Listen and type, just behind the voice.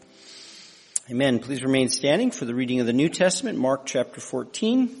Amen. Please remain standing for the reading of the New Testament, Mark chapter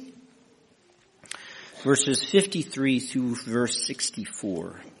 14, verses 53 through verse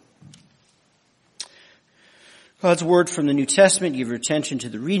 64. God's word from the New Testament, give your attention to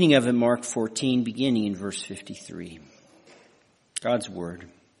the reading of it, Mark 14, beginning in verse 53. God's word.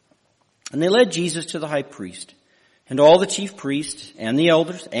 And they led Jesus to the high priest, and all the chief priests and the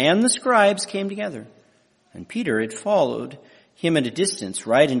elders and the scribes came together. And Peter had followed him at a distance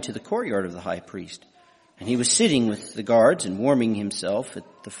right into the courtyard of the high priest. And he was sitting with the guards and warming himself at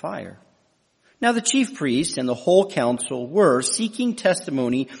the fire. Now the chief priests and the whole council were seeking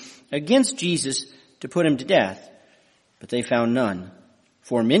testimony against Jesus to put him to death. But they found none.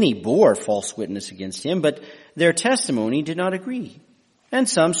 For many bore false witness against him, but their testimony did not agree. And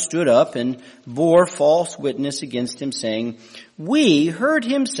some stood up and bore false witness against him, saying, "We heard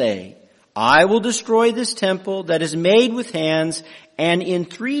him say, I will destroy this temple that is made with hands, and in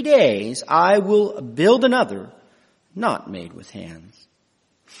 3 days I will build another, not made with hands."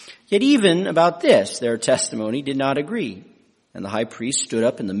 Yet even about this their testimony did not agree. And the high priest stood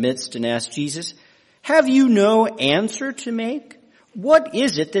up in the midst and asked Jesus, "Have you no answer to make? What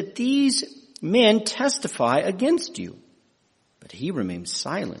is it that these men testify against you?" But he remained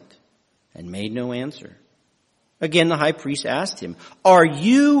silent and made no answer. Again the high priest asked him, "Are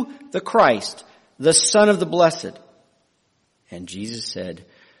you the Christ, the Son of the Blessed?" And Jesus said,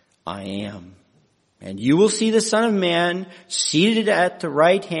 "I am. And you will see the Son of Man seated at the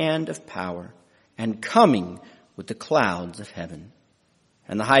right hand of power and coming with the clouds of heaven."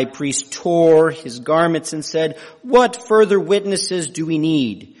 And the high priest tore his garments and said, "What further witnesses do we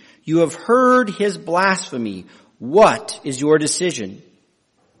need? You have heard his blasphemy. What is your decision?"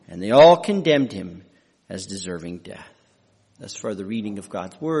 And they all condemned him as deserving death. Thus far the reading of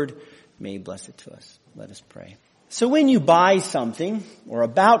God's word. May he bless it to us. Let us pray. So when you buy something or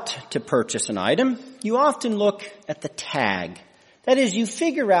about to purchase an item, you often look at the tag. That is, you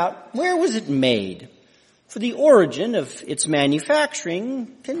figure out where was it made. For the origin of its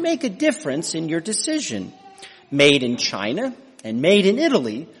manufacturing can make a difference in your decision. Made in China and made in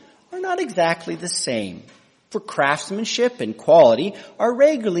Italy are not exactly the same. For craftsmanship and quality are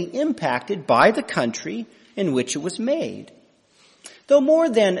regularly impacted by the country in which it was made. Though more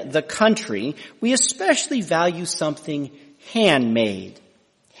than the country, we especially value something handmade.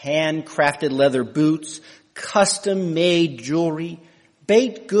 Handcrafted leather boots, custom-made jewelry,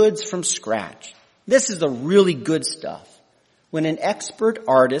 baked goods from scratch. This is the really good stuff. When an expert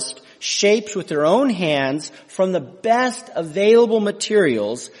artist shapes with their own hands from the best available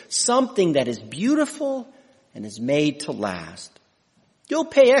materials something that is beautiful and is made to last. You'll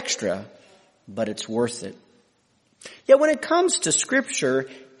pay extra, but it's worth it. Yet when it comes to Scripture,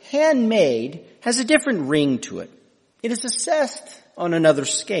 handmade has a different ring to it. It is assessed on another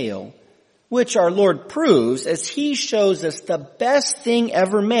scale, which our Lord proves as he shows us the best thing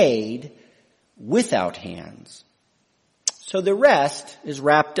ever made without hands. So the rest is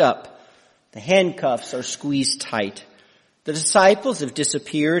wrapped up. The handcuffs are squeezed tight. The disciples have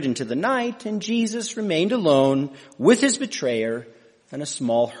disappeared into the night, and Jesus remained alone with his betrayer and a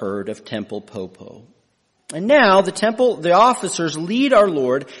small herd of temple popo. And now the officers lead our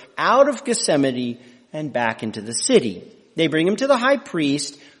Lord out of Gethsemane and back into the city. They bring him to the high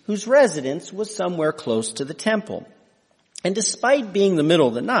priest, whose residence was somewhere close to the temple. And despite being the middle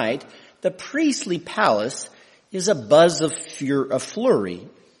of the night, the priestly palace is a buzz of flurry.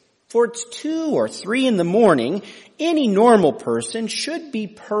 For it's 2 or 3 in the morning, any normal person should be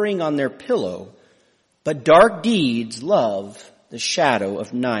purring on their pillow. But dark deeds love the shadow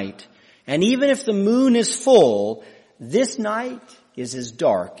of night. And even if the moon is full, this night is as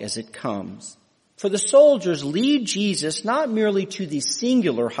dark as it comes. For the soldiers lead Jesus not merely to the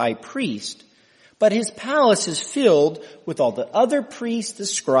singular high priest, but his palace is filled with all the other priests, the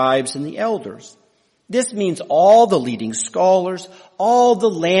scribes, and the elders. This means all the leading scholars, all the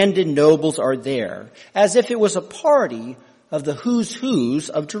landed nobles are there, as if it was a party of the who's who's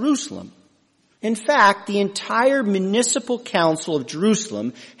of Jerusalem. In fact, the entire municipal council of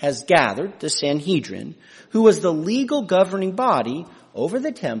Jerusalem has gathered, the Sanhedrin, who was the legal governing body over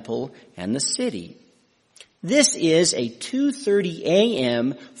the temple and the city. This is a 2:30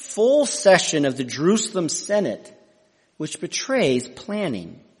 a.m. full session of the Jerusalem Senate, which betrays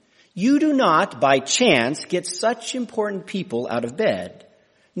planning. You do not, by chance, get such important people out of bed.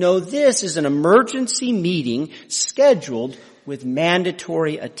 No, this is an emergency meeting scheduled with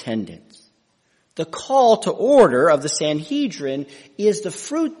mandatory attendance. The call to order of the Sanhedrin is the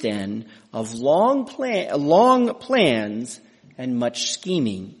fruit, then, of long plans and much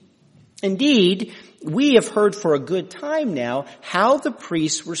scheming. Indeed, We have heard for a good time now how the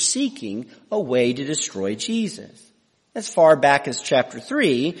priests were seeking a way to destroy Jesus. As far back as chapter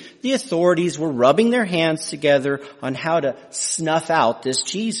 3, the authorities were rubbing their hands together on how to snuff out this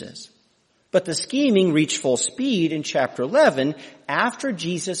Jesus. But the scheming reached full speed in chapter 11 after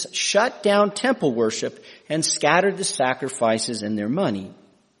Jesus shut down temple worship and scattered the sacrifices and their money.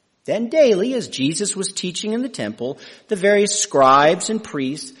 Then daily, as Jesus was teaching in the temple, the various scribes and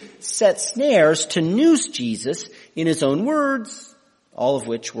priests set snares to noose Jesus in his own words, all of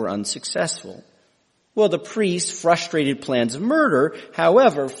which were unsuccessful. Well, the priests' frustrated plans of murder,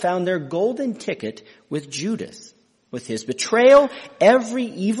 however, found their golden ticket with Judas. With his betrayal, every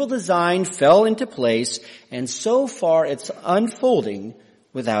evil design fell into place, and so far it's unfolding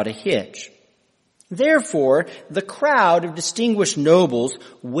without a hitch. Therefore, the crowd of distinguished nobles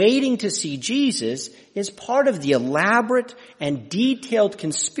waiting to see Jesus is part of the elaborate and detailed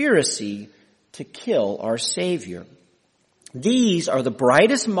conspiracy to kill our Savior. These are the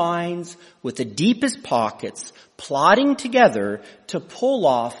brightest minds with the deepest pockets plotting together to pull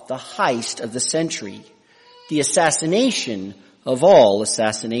off the heist of the century, the assassination of all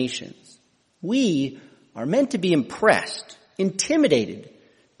assassinations. We are meant to be impressed, intimidated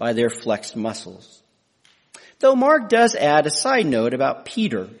by their flexed muscles. Though Mark does add a side note about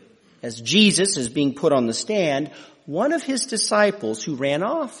Peter. As Jesus is being put on the stand, one of his disciples who ran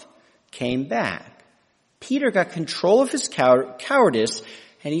off came back. Peter got control of his cowardice,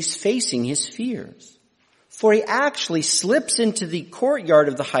 and he's facing his fears. For he actually slips into the courtyard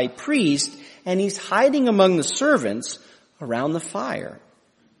of the high priest, and he's hiding among the servants around the fire.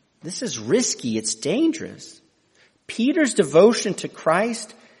 This is risky. It's dangerous. Peter's devotion to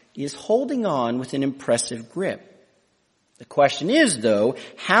Christ is holding on with an impressive grip. The question is, though,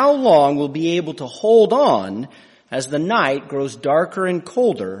 how long we'll be able to hold on as the night grows darker and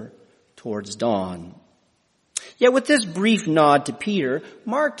colder towards dawn. Yet with this brief nod to Peter,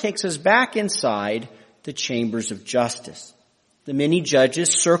 Mark takes us back inside the chambers of justice. The many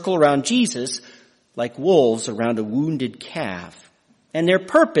judges circle around Jesus like wolves around a wounded calf. And their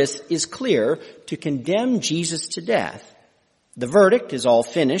purpose is clear: to condemn Jesus to death. The verdict is all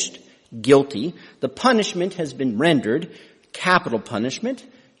finished, guilty. The punishment has been rendered, capital punishment.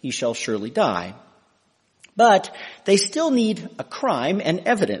 He shall surely die. But they still need a crime and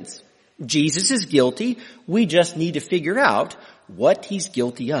evidence. Jesus is guilty. We just need to figure out what he's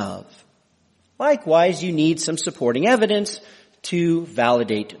guilty of. Likewise, you need some supporting evidence to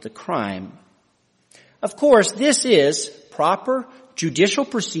validate the crime. Of course, this is proper judicial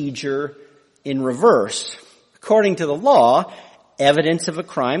procedure in reverse. According to the law, evidence of a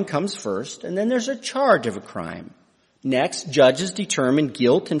crime comes first, and then there's a charge of a crime. Next, judges determine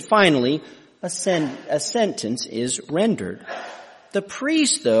guilt, and finally, a sentence is rendered. The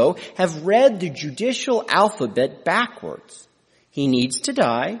priests, though, have read the judicial alphabet backwards. He needs to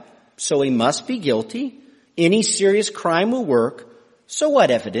die, so he must be guilty. Any serious crime will work, so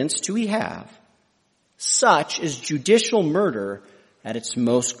what evidence do we have? Such is judicial murder at its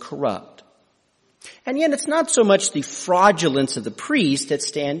most corrupt. And yet it's not so much the fraudulence of the priests that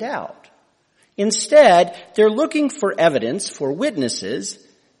stand out. Instead, they're looking for evidence, for witnesses,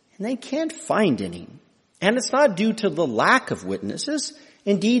 and they can't find any. And it's not due to the lack of witnesses.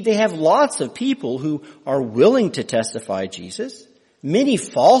 Indeed, they have lots of people who are willing to testify Jesus. Many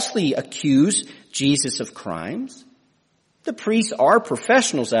falsely accuse Jesus of crimes. The priests are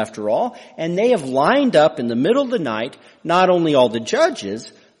professionals, after all, and they have lined up in the middle of the night not only all the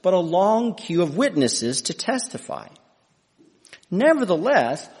judges, but a long queue of witnesses to testify.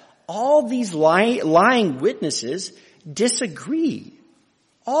 Nevertheless, all these lying witnesses disagree.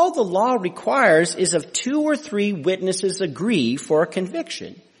 All the law requires is of 2 or 3 witnesses agree for a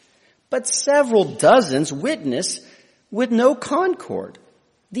conviction. But several dozens witness with no concord.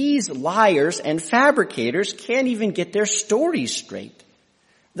 These liars and fabricators can't even get their stories straight.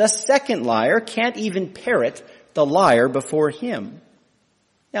 The second liar can't even parrot the liar before him.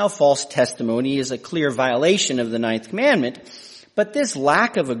 Now, false testimony is a clear violation of the 9th commandment, but this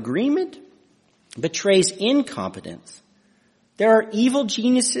lack of agreement betrays incompetence. There are evil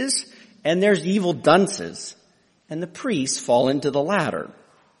geniuses and there's evil dunces, and the priests fall into the latter.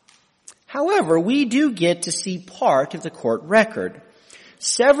 However, we do get to see part of the court record.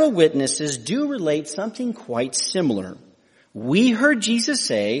 Several witnesses do relate something quite similar. We heard Jesus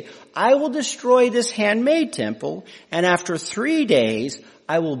say, "I will destroy this handmade temple, and after 3 days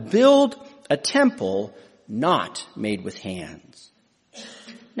I will build a temple not made with hands."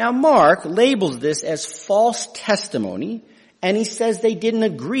 Now, Mark labels this as false testimony, and he says they didn't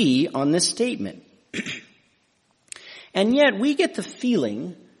agree on this statement. And yet we get the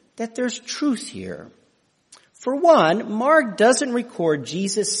feeling that there's truth here. For one, Mark doesn't record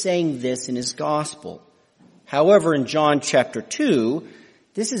Jesus saying this in his gospel. However, in John chapter 2,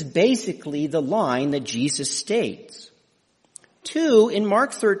 this is basically the line that Jesus states. 2, in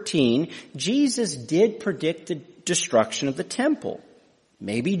Mark 13, Jesus did predict the destruction of the temple.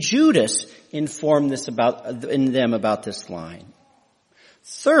 Maybe Judas informed them about this line.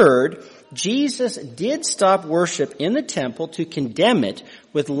 3rd, Jesus did stop worship in the temple to condemn it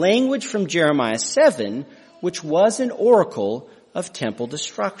with language from Jeremiah 7, which was an oracle of temple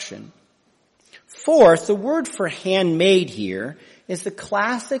destruction. 4th, the word for handmade here is the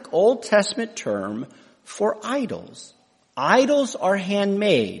classic Old Testament term for idols. Idols are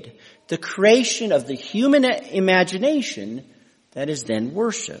handmade, the creation of the human imagination that is then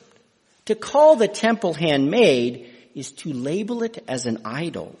worshipped. To call the temple handmade is to label it as an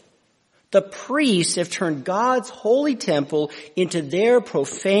idol. The priests have turned God's holy temple into their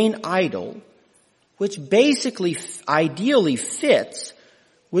profane idol, which basically ideally fits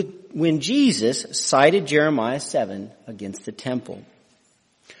with when Jesus cited Jeremiah 7 against the temple.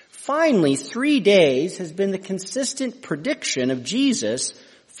 Finally, 3 days has been the consistent prediction of Jesus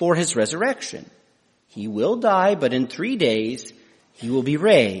for his resurrection. He will die, but in 3 days he will be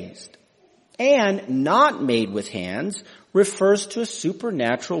raised. And not made with hands refers to a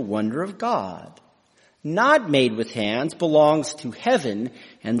supernatural wonder of God. Not made with hands belongs to heaven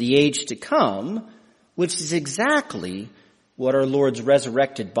and the age to come, which is exactly what our Lord's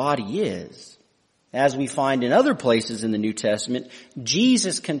resurrected body is. As we find in other places in the New Testament,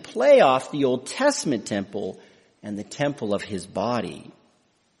 Jesus can play off the Old Testament temple and the temple of his body.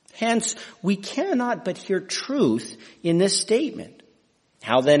 Hence, we cannot but hear truth in this statement.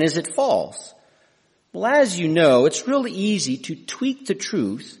 How then is it false? Well, as you know, it's really easy to tweak the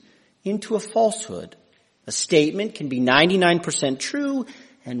truth into a falsehood. A statement can be 99% true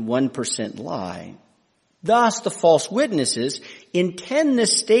and 1% lie. Thus, the false witnesses intend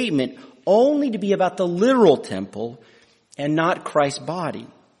this statement only to be about the literal temple and not Christ's body.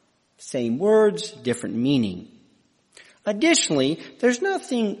 Same words, different meaning. Additionally, there's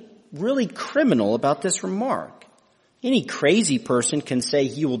nothing really criminal about this remark. Any crazy person can say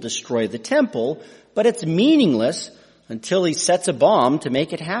he will destroy the temple, but it's meaningless until he sets a bomb to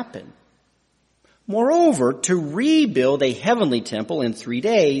make it happen. Moreover, to rebuild a heavenly temple in 3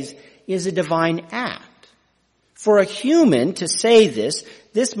 days is a divine act. For a human to say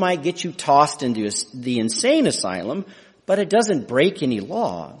this might get you tossed into the insane asylum, but it doesn't break any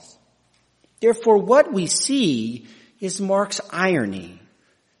laws. Therefore, what we see is Mark's irony.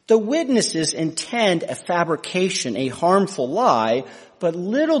 The witnesses intend a fabrication, a harmful lie, but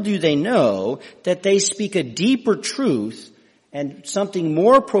little do they know that they speak a deeper truth and something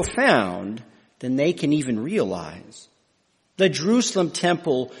more profound than they can even realize. The Jerusalem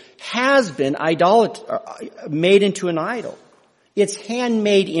temple has been made into an idol. Its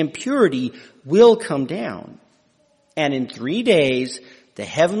handmade impurity will come down. And in 3 days, the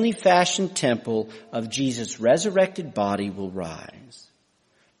heavenly fashioned temple of Jesus' resurrected body will rise.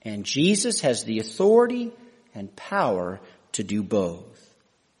 And Jesus has the authority and power to do both.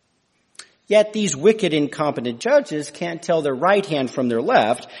 Yet these wicked, incompetent judges can't tell their right hand from their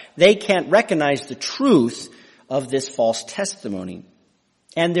left. They can't recognize the truth of this false testimony.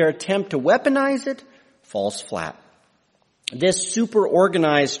 And their attempt to weaponize it falls flat. This super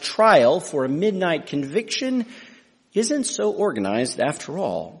organized trial for a midnight conviction isn't so organized after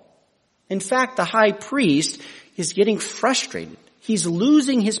all. In fact, the high priest is getting frustrated. He's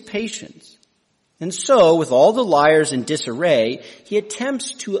losing his patience. And so, with all the liars in disarray, he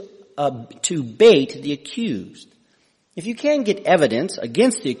attempts to bait the accused. If you can't get evidence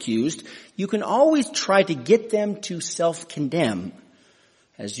against the accused, you can always try to get them to self-condemn.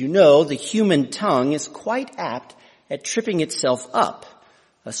 As you know, the human tongue is quite apt at tripping itself up,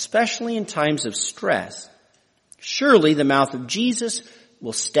 especially in times of stress. Surely the mouth of Jesus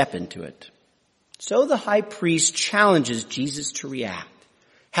will step into it. So the high priest challenges Jesus to react.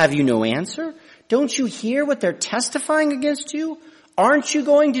 Have you no answer? Don't you hear what they're testifying against you? Aren't you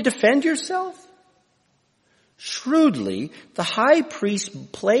going to defend yourself? Shrewdly, the high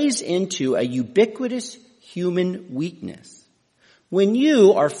priest plays into a ubiquitous human weakness. When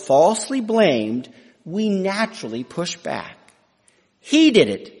you are falsely blamed, we naturally push back. He did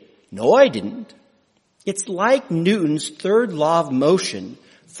it. No, I didn't. It's like Newton's third law of motion.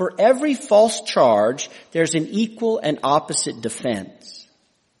 For every false charge, there's an equal and opposite defense.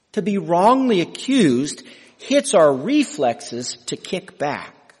 To be wrongly accused hits our reflexes to kick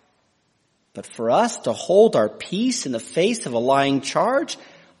back. But for us to hold our peace in the face of a lying charge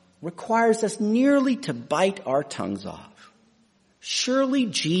requires us nearly to bite our tongues off. Surely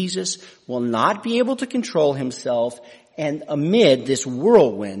Jesus will not be able to control himself and amid this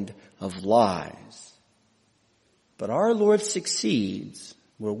whirlwind of lies. But our Lord succeeds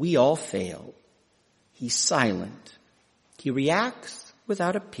where we all fail. He's silent. He reacts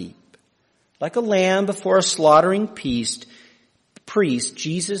without a peep. Like a lamb before a slaughtering priest,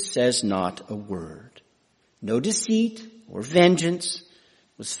 Jesus says not a word. No deceit or vengeance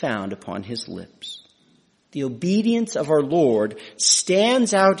was found upon his lips. The obedience of our Lord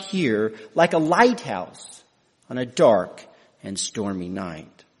stands out here like a lighthouse on a dark and stormy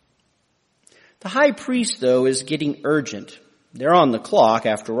night. The high priest, though, is getting urgent. They're on the clock,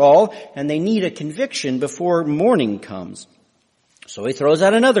 after all, and they need a conviction before morning comes. So he throws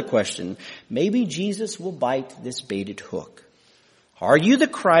out another question. Maybe Jesus will bite this baited hook. Are you the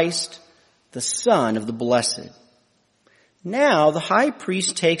Christ, the Son of the Blessed? Now the high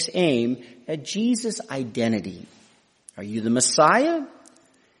priest takes aim at Jesus' identity. Are you the Messiah?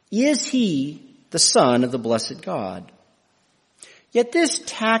 Is he the Son of the blessed God? Yet this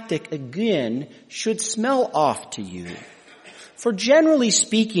tactic again should smell off to you. For generally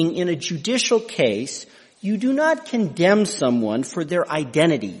speaking, in a judicial case, you do not condemn someone for their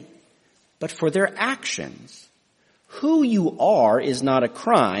identity, but for their actions. Who you are is not a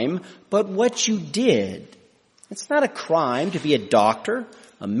crime, but what you did. It's not a crime to be a doctor,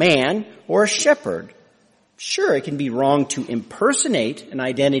 a man, or a shepherd. Sure, it can be wrong to impersonate an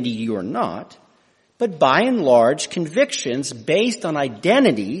identity you are not, but by and large, convictions based on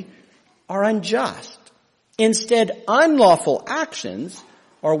identity are unjust. Instead, unlawful actions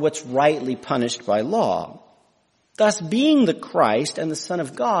are what's rightly punished by law. Thus, being the Christ and the Son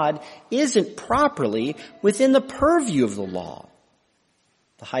of God isn't properly within the purview of the law.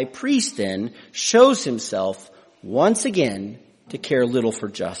 The high priest then shows himself once again to care little for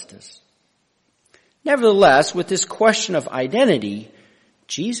justice. Nevertheless, with this question of identity,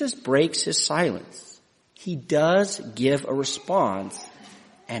 Jesus breaks his silence. He does give a response,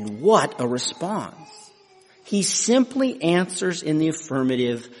 and what a response. He simply answers in the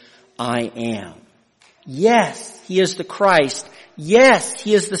affirmative, I am. Yes, he is the Christ. Yes,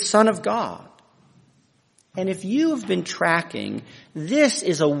 he is the Son of God. And if you have been tracking, this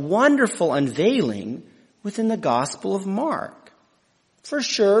is a wonderful unveiling within the Gospel of Mark. For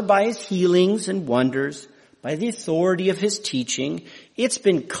sure, by his healings and wonders, by the authority of his teaching, it's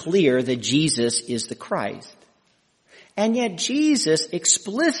been clear that Jesus is the Christ. And yet Jesus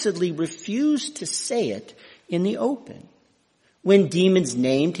explicitly refused to say it in the open. When demons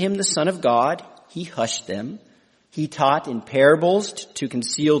named him the Son of God, he hushed them. He taught in parables to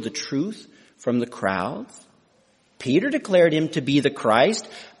conceal the truth from the crowds. Peter declared him to be the Christ,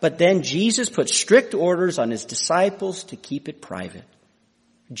 but then Jesus put strict orders on his disciples to keep it private.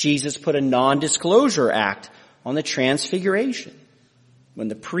 Jesus put a non-disclosure act on the transfiguration. When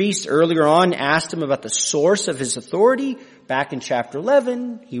the priest earlier on asked him about the source of his authority, back in chapter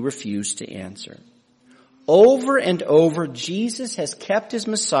 11, he refused to answer. Over and over, Jesus has kept his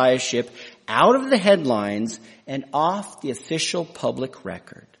messiahship out of the headlines and off the official public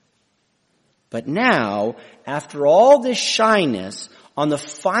record. But now, after all this shyness, on the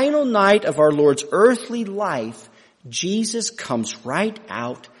final night of our Lord's earthly life, Jesus comes right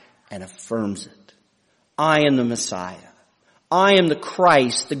out and affirms it. I am the Messiah. I am the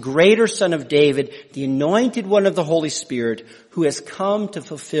Christ, the greater Son of David, the anointed one of the Holy Spirit, who has come to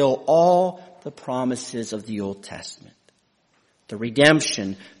fulfill all the promises of the Old Testament. The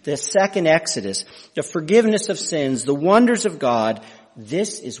redemption, the second Exodus, the forgiveness of sins, the wonders of God,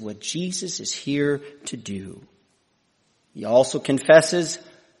 this is what Jesus is here to do. He also confesses,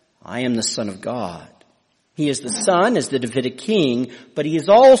 I am the Son of God. He is the Son as the Davidic king, but he is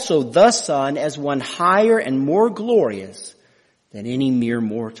also the Son as one higher and more glorious than any mere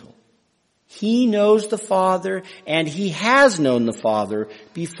mortal. He knows the Father, and he has known the Father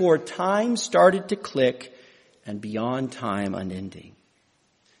before time started to click and beyond time unending.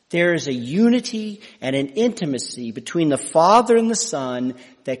 There is a unity and an intimacy between the Father and the Son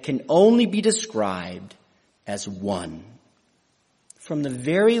that can only be described as one. From the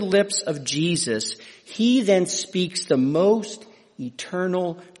very lips of Jesus, he then speaks the most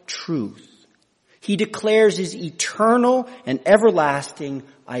eternal truth. He declares his eternal and everlasting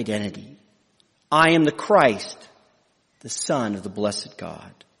identity. I am the Christ, the Son of the blessed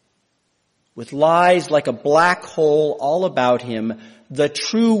God. With lies like a black hole all about him, the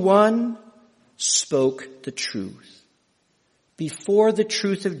true one spoke the truth. Before the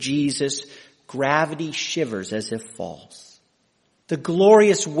truth of Jesus, gravity shivers as if false. The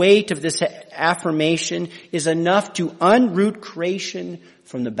glorious weight of this affirmation is enough to unroot creation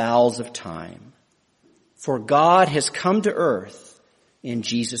from the bowels of time. For God has come to earth, in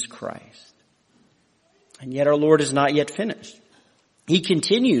Jesus Christ. And yet our Lord is not yet finished. He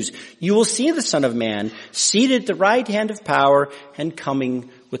continues, "You will see the Son of Man seated at the right hand of power and coming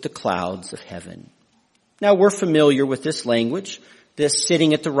with the clouds of heaven." Now we're familiar with this language. This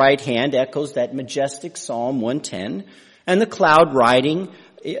sitting at the right hand echoes that majestic Psalm 110, and the cloud riding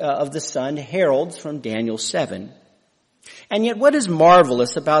of the Son heralds from Daniel 7. And yet what is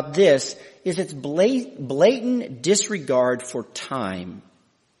marvelous about this is its blatant disregard for time.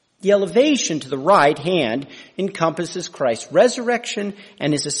 The elevation to the right hand encompasses Christ's resurrection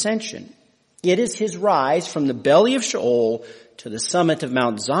and his ascension. It is his rise from the belly of Sheol to the summit of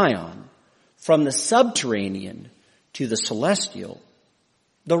Mount Zion, from the subterranean to the celestial.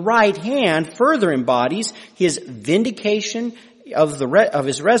 The right hand further embodies his vindication of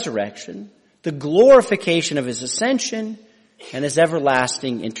his resurrection, the glorification of his ascension, and his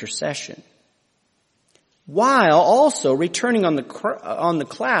everlasting intercession. While also returning on the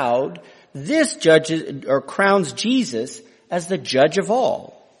cloud, this judges or crowns Jesus as the judge of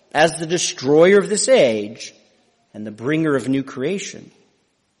all, as the destroyer of this age, and the bringer of new creation.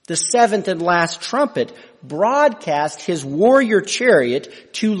 The seventh and last trumpet broadcast his warrior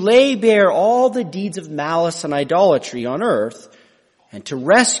chariot to lay bare all the deeds of malice and idolatry on earth, and to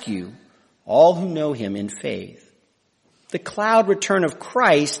rescue all who know him in faith. The cloud return of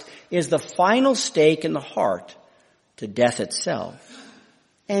Christ is the final stake in the heart to death itself.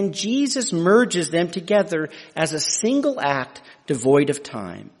 And Jesus merges them together as a single act devoid of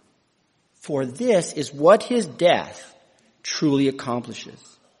time. For this is what his death truly accomplishes.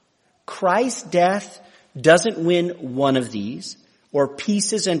 Christ's death doesn't win one of these or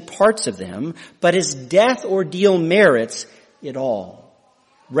pieces and parts of them, but his death ordeal merits it all.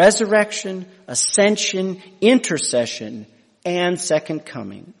 Resurrection, ascension, intercession, and second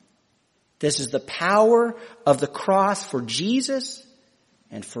coming. This is the power of the cross for Jesus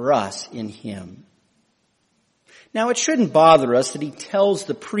and for us in him. Now it shouldn't bother us that he tells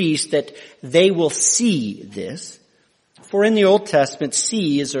the priest that they will see this, for in the Old Testament,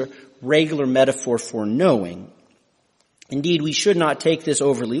 see is a regular metaphor for knowing. Indeed, we should not take this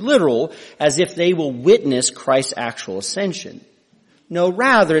overly literal, as if they will witness Christ's actual ascension. No,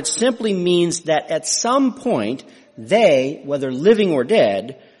 rather, it simply means that at some point, they, whether living or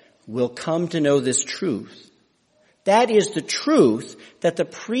dead, will come to know this truth. That is the truth that the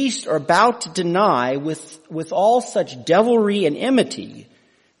priests are about to deny with all such devilry and enmity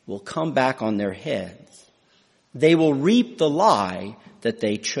will come back on their heads. They will reap the lie that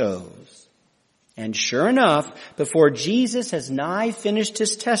they chose. And sure enough, before Jesus has nigh finished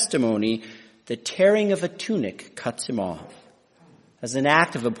his testimony, the tearing of a tunic cuts him off. As an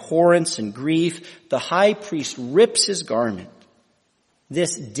act of abhorrence and grief, the high priest rips his garment.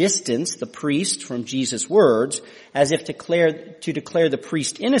 This distanced the priest from Jesus' words, as if to declare the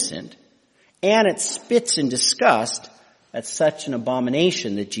priest innocent, and it spits in disgust at such an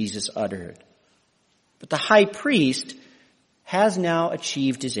abomination that Jesus uttered. But the high priest has now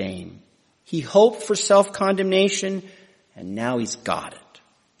achieved his aim. He hoped for self-condemnation, and now he's got it.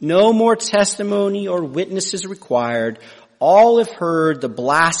 No more testimony or witnesses required. All have heard the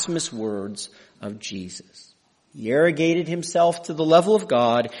blasphemous words of Jesus. He arrogated himself to the level of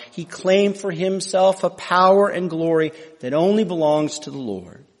God. He claimed for himself a power and glory that only belongs to the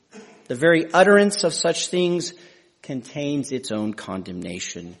Lord. The very utterance of such things contains its own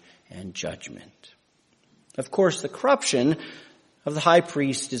condemnation and judgment. Of course, the corruption of the high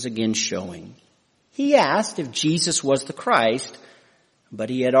priest is again showing. He asked if Jesus was the Christ, but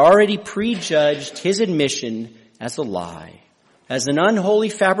he had already prejudged his admission as a lie, as an unholy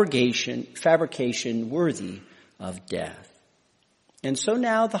fabrication worthy of death. And so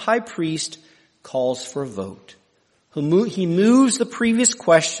now the high priest calls for a vote. He moves the previous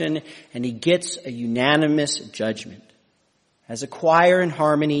question and he gets a unanimous judgment. As a choir in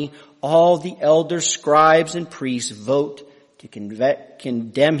harmony, all the elders, scribes, and priests vote to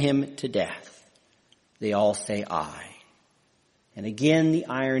condemn him to death. They all say aye. And again, the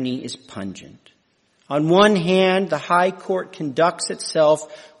irony is pungent. On one hand, the high court conducts itself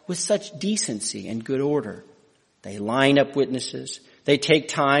with such decency and good order. They line up witnesses. They take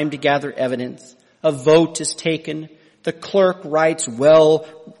time to gather evidence. A vote is taken. The clerk writes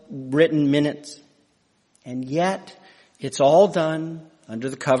well-written minutes. And yet, it's all done under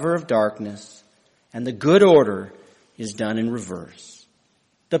the cover of darkness, and the good order is done in reverse.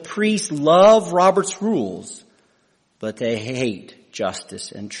 The priests love Robert's rules, but they hate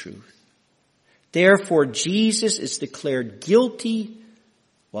justice and truth. Therefore, Jesus is declared guilty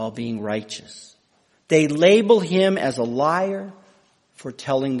while being righteous. They label him as a liar for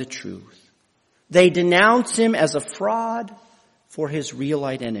telling the truth. They denounce him as a fraud for his real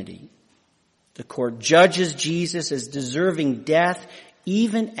identity. The court judges Jesus as deserving death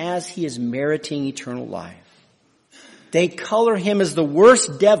even as he is meriting eternal life. They color him as the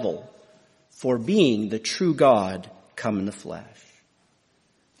worst devil for being the true God come in the flesh.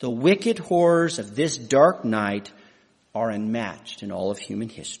 The wicked horrors of this dark night are unmatched in all of human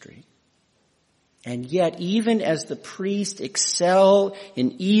history. And yet, even as the priests excel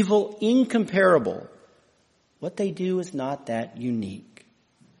in evil incomparable, what they do is not that unique.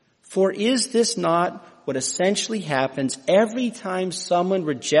 For is this not what essentially happens every time someone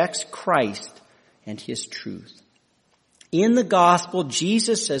rejects Christ and his truth? In the gospel,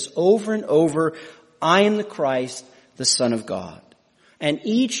 Jesus says over and over, I am the Christ, the Son of God. And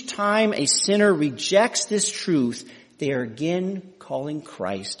each time a sinner rejects this truth, they are again calling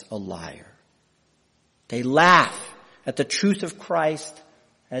Christ a liar. They laugh at the truth of Christ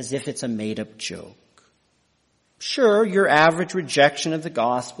as if it's a made-up joke. Sure, your average rejection of the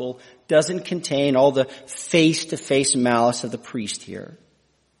gospel doesn't contain all the face-to-face malice of the priest here.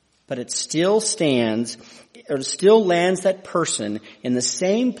 But it still lands that person in the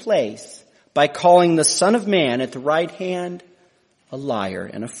same place by calling the Son of Man at the right hand a liar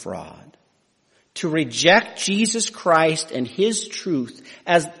and a fraud. To reject Jesus Christ and his truth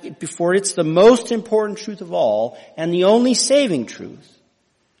as before it's the most important truth of all and the only saving truth.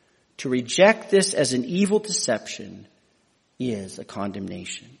 To reject this as an evil deception is a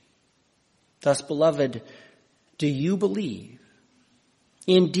condemnation. Thus, beloved, do you believe?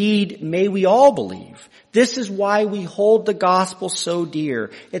 Indeed, may we all believe. This is why we hold the gospel so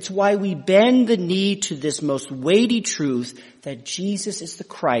dear. It's why we bend the knee to this most weighty truth that Jesus is the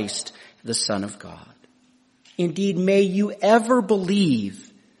Christ, the Son of God. Indeed, may you ever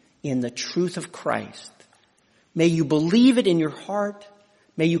believe in the truth of Christ. May you believe it in your heart.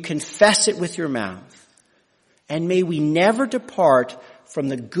 May you confess it with your mouth. And may we never depart from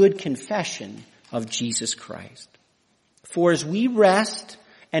the good confession of Jesus Christ. For as we rest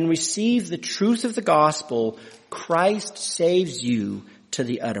and receive the truth of the gospel, Christ saves you to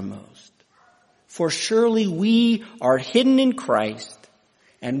the uttermost. For surely we are hidden in Christ,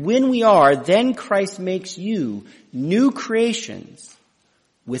 and when we are, then Christ makes you new creations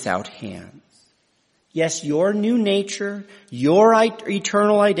without hands. Yes, your new nature, your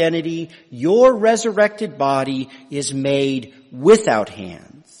eternal identity, your resurrected body is made without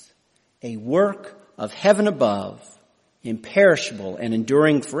hands, a work of heaven above, imperishable and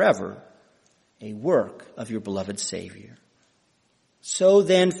enduring forever, a work of your beloved Savior. So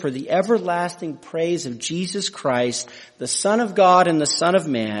then, for the everlasting praise of Jesus Christ, the Son of God and the Son of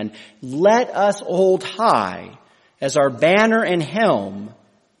Man, let us hold high as our banner and helm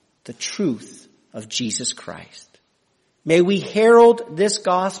the truth of Jesus Christ. May we herald this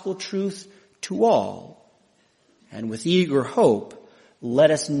gospel truth to all, and with eager hope, let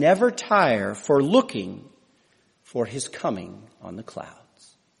us never tire for looking for his coming on the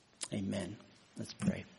clouds. Amen. Let's pray.